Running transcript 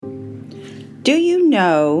Do you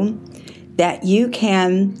know that you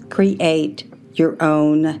can create your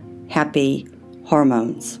own happy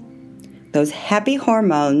hormones? Those happy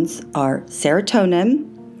hormones are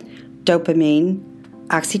serotonin, dopamine,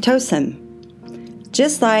 oxytocin.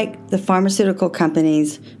 Just like the pharmaceutical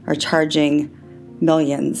companies are charging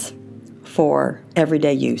millions for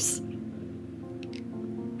everyday use.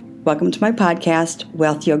 Welcome to my podcast,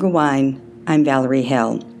 Wealth Yoga Wine. I'm Valerie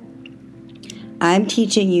Hill. I'm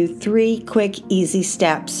teaching you 3 quick, easy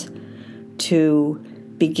steps to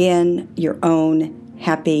begin your own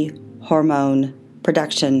happy hormone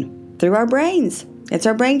production through our brains. It's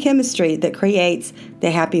our brain chemistry that creates the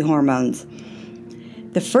happy hormones.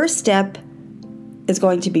 The first step is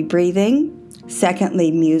going to be breathing, secondly,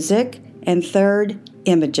 music, and third,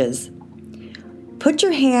 images. Put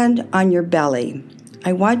your hand on your belly.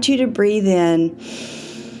 I want you to breathe in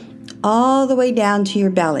all the way down to your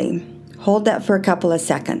belly. Hold that for a couple of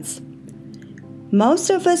seconds.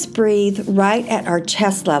 Most of us breathe right at our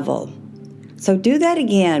chest level. So do that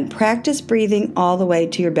again. Practice breathing all the way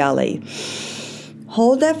to your belly.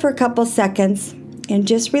 Hold that for a couple seconds and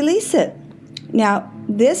just release it. Now,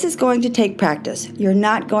 this is going to take practice. You're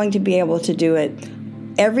not going to be able to do it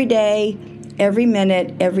every day, every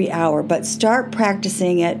minute, every hour, but start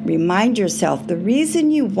practicing it. Remind yourself the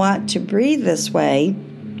reason you want to breathe this way,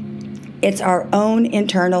 it's our own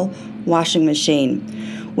internal washing machine.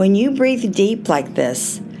 When you breathe deep like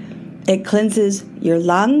this, it cleanses your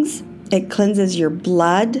lungs, it cleanses your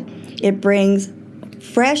blood, it brings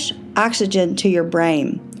fresh oxygen to your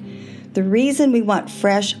brain. The reason we want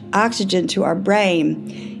fresh oxygen to our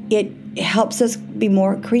brain, it helps us be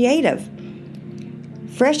more creative.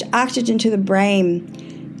 Fresh oxygen to the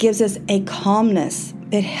brain gives us a calmness.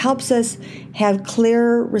 It helps us have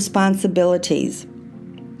clearer responsibilities,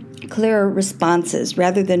 clearer responses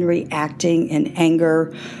rather than reacting in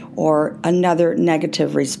anger or another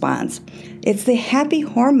negative response. It's the happy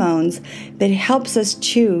hormones that helps us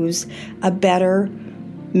choose a better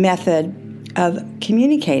method of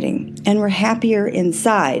communicating, and we're happier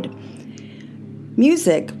inside.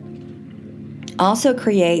 Music also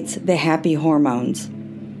creates the happy hormones.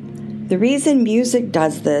 The reason music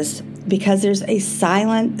does this because there's a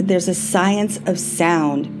science of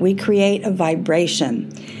sound. We create a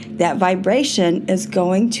vibration. That vibration is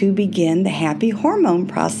going to begin the happy hormone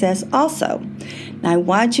process also. Now, I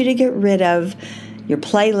want you to get rid of your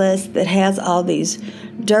playlist that has all these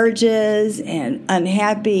dirges and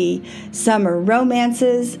unhappy summer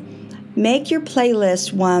romances. Make your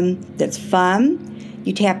playlist one that's fun.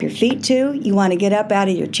 You tap your feet to. You want to get up out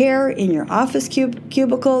of your chair in your office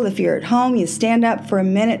cubicle. If you're at home, you stand up for a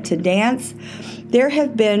minute to dance. There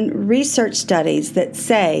have been research studies that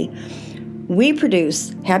say we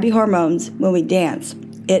produce happy hormones when we dance.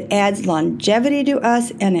 It adds longevity to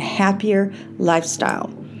us and a happier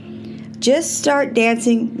lifestyle. Just start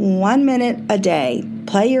dancing 1 minute a day.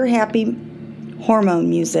 Play your happy hormone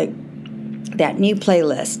music, that new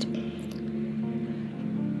playlist.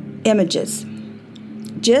 Images.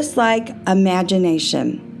 Just like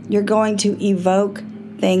imagination, you're going to evoke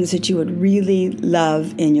things that you would really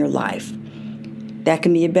love in your life. That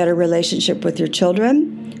can be a better relationship with your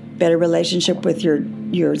children, better relationship with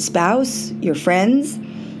your spouse, your friends,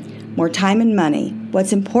 more time and money.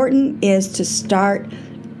 What's important is to start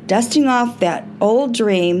dusting off that old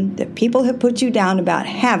dream that people have put you down about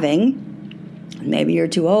having. Maybe you're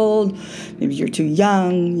too old, maybe you're too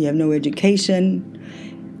young, you have no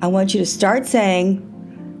education. I want you to start saying,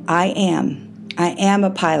 I am a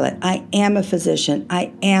pilot, I am a physician,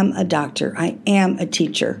 I am a doctor, I am a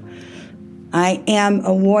teacher, I am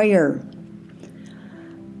a warrior.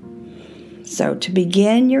 So to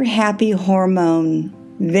begin your happy hormone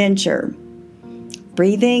venture,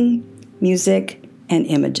 breathing, music, and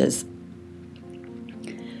images.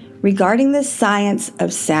 Regarding the science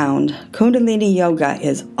of sound, Kundalini Yoga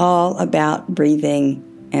is all about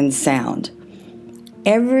breathing and sound.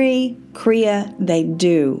 Every Kriya they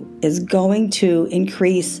do is going to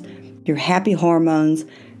increase your happy hormones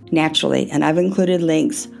naturally, and I've included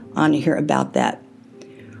links on here about that.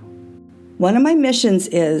 One of my missions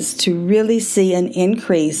is to really see an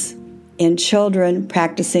increase in children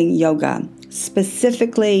practicing yoga,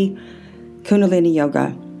 specifically Kundalini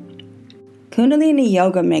Yoga. Kundalini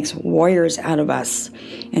Yoga makes warriors out of us,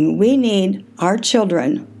 and we need our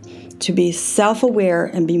children to be self-aware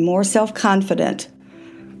and be more self-confident.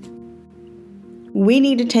 We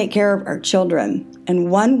need to take care of our children, and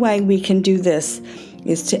one way we can do this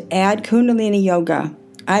is to add Kundalini Yoga.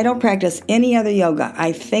 I don't practice any other yoga.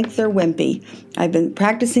 I think they're wimpy. I've been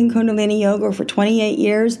practicing Kundalini Yoga for 28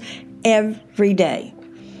 years every day.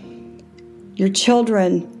 Your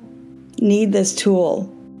children need this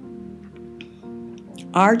tool.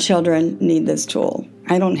 Our children need this tool.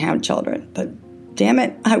 I don't have children, but damn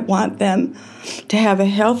it, I want them to have a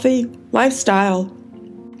healthy lifestyle.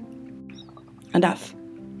 Enough.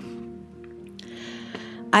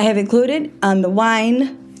 I have included on the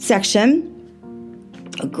wine section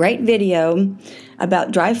a great video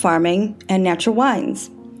about dry farming and natural wines.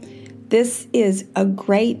 This is a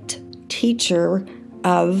great teacher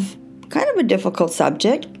of kind of a difficult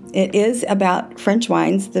subject. It is about French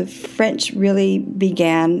wines. The French really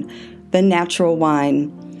began the natural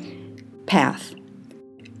wine path.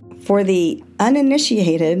 For the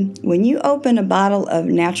uninitiated, when you open a bottle of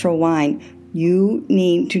natural wine, you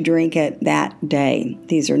need to drink it that day.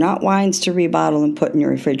 These are not wines to rebottle and put in your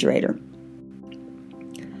refrigerator.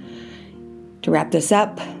 To wrap this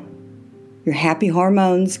up, your happy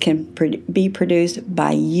hormones can be produced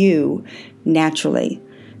by you naturally.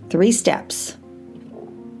 3 steps.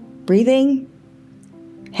 Breathing,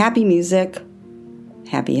 happy music,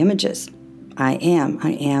 happy images. I am.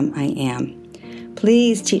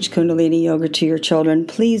 Please teach Kundalini Yoga to your children.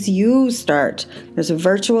 Please you start. There's a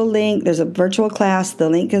virtual link. There's a virtual class. The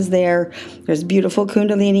link is there. There's beautiful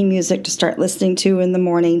Kundalini music to start listening to in the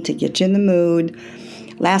morning to get you in the mood.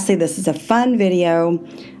 Lastly, this is a fun video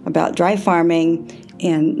about dry farming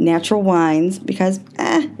and natural wines because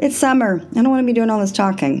it's summer. I don't want to be doing all this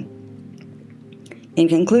talking. In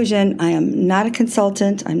conclusion, I am not a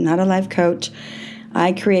consultant. I'm not a life coach.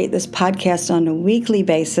 I create this podcast on a weekly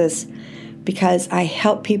basis because I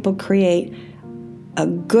help people create a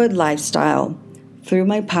good lifestyle through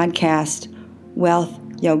my podcast, Wealth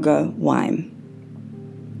Yoga Wine.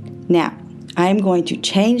 Now, I'm going to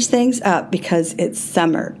change things up because it's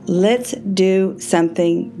summer. Let's do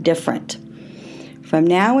something different. From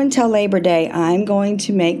now until Labor Day, I'm going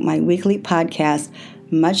to make my weekly podcast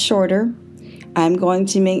much shorter. I'm going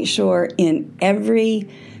to make sure in every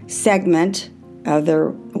segment,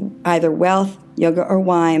 either wealth, yoga, or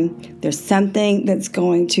wine, there's something that's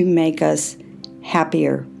going to make us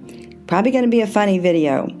happier. Probably going to be a funny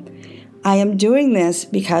video. I am doing this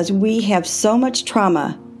because we have so much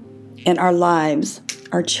trauma in our lives.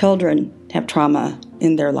 Our children have trauma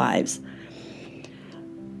in their lives.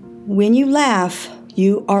 When you laugh,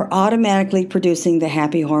 you are automatically producing the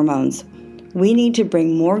happy hormones. We need to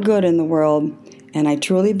bring more good in the world, and I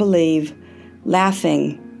truly believe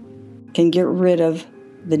laughing can get rid of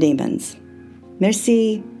the demons.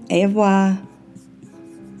 Merci, au revoir.